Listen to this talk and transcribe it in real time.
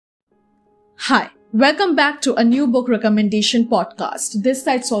Hi, welcome back to a new book recommendation podcast. This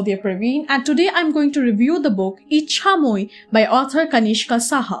side Saudya Praveen, and today I'm going to review the book Ichamoyi by author Kanishka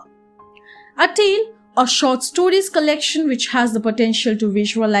Saha. A tale or short stories collection which has the potential to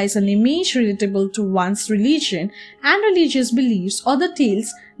visualize an image relatable to one's religion and religious beliefs, or the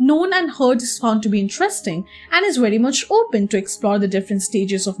tales known and heard is found to be interesting and is very much open to explore the different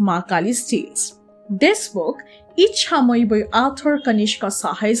stages of Ma Kali's tales. This book, Ichamoyi by author Kanishka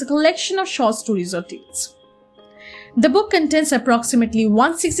Saha, is a collection of short stories or tales. The book contains approximately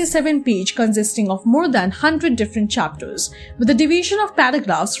 167 pages consisting of more than 100 different chapters, with a division of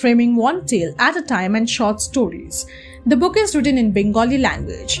paragraphs framing one tale at a time and short stories. The book is written in Bengali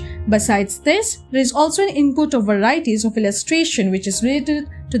language. Besides this, there is also an input of varieties of illustration which is related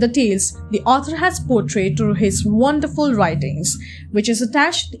to the tales the author has portrayed through his wonderful writings, which is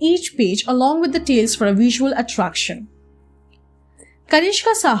attached to each page along with the tales for a visual attraction.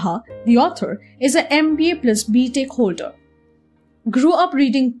 Kanishka Saha, the author, is an MBA plus BTech holder. Grew up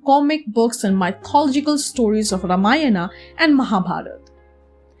reading comic books and mythological stories of Ramayana and Mahabharata.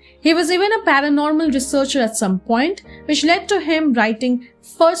 He was even a paranormal researcher at some point, which led to him writing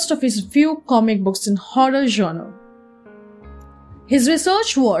first of his few comic books in horror genre. His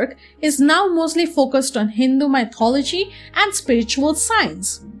research work is now mostly focused on Hindu mythology and spiritual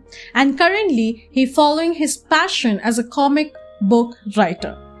science, and currently he is following his passion as a comic book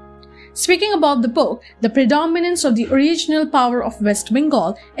writer. Speaking about the book, the predominance of the original power of West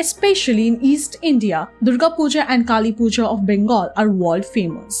Bengal, especially in East India, Durga Puja and Kali Puja of Bengal are world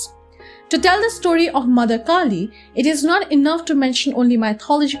famous. To tell the story of Mother Kali, it is not enough to mention only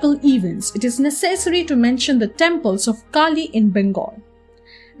mythological events. It is necessary to mention the temples of Kali in Bengal,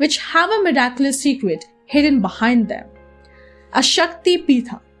 which have a miraculous secret hidden behind them. A Shakti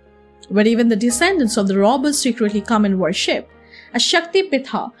Pitha, where even the descendants of the robbers secretly come and worship. A Shakti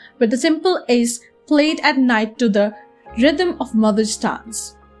Pitha, where the temple is played at night to the rhythm of mother's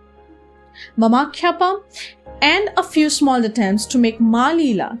dance. Mamakhyapa, and a few small attempts to make Ma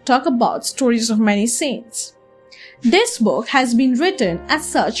Leela talk about stories of many saints. This book has been written as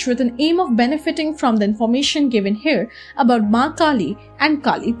such with an aim of benefiting from the information given here about Ma Kali and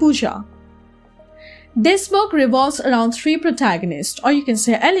Kali Puja. This book revolves around three protagonists, or you can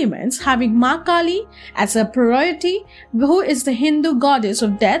say elements, having Ma Kali as a priority, who is the Hindu goddess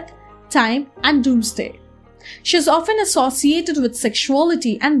of death, time, and doomsday. She is often associated with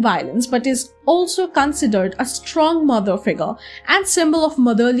sexuality and violence, but is also considered a strong mother figure and symbol of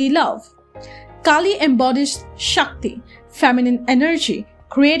motherly love. Kali embodies Shakti, feminine energy,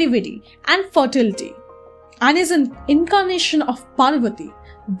 creativity, and fertility, and is an incarnation of Parvati,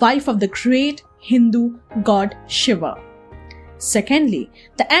 wife of the great Hindu god Shiva. Secondly,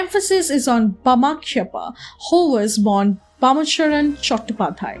 the emphasis is on Mamakhyapa, who was born Bhamucharan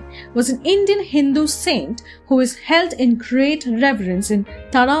Chattopadhyay, was an Indian Hindu saint who is held in great reverence in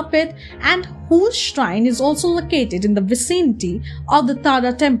Tarapet and whose shrine is also located in the vicinity of the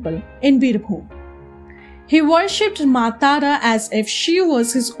Tara temple in Birbhum. He worshipped Ma Tara as if she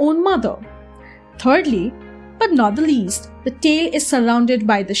was his own mother. Thirdly, but not the least, the tale is surrounded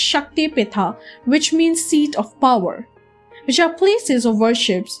by the Shakti Pitha, which means seat of power, which are places of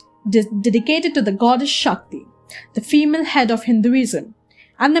worship dedicated to the goddess Shakti, the female head of Hinduism,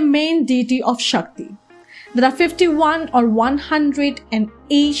 and the main deity of Shakti. There are 51 or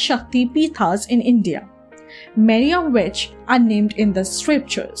 108 Shakti Pithas in India, many of which are named in the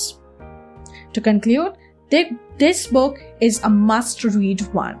scriptures. To conclude, this book is a must-read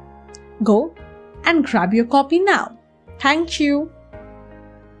one. Go and grab your copy now. Thank you.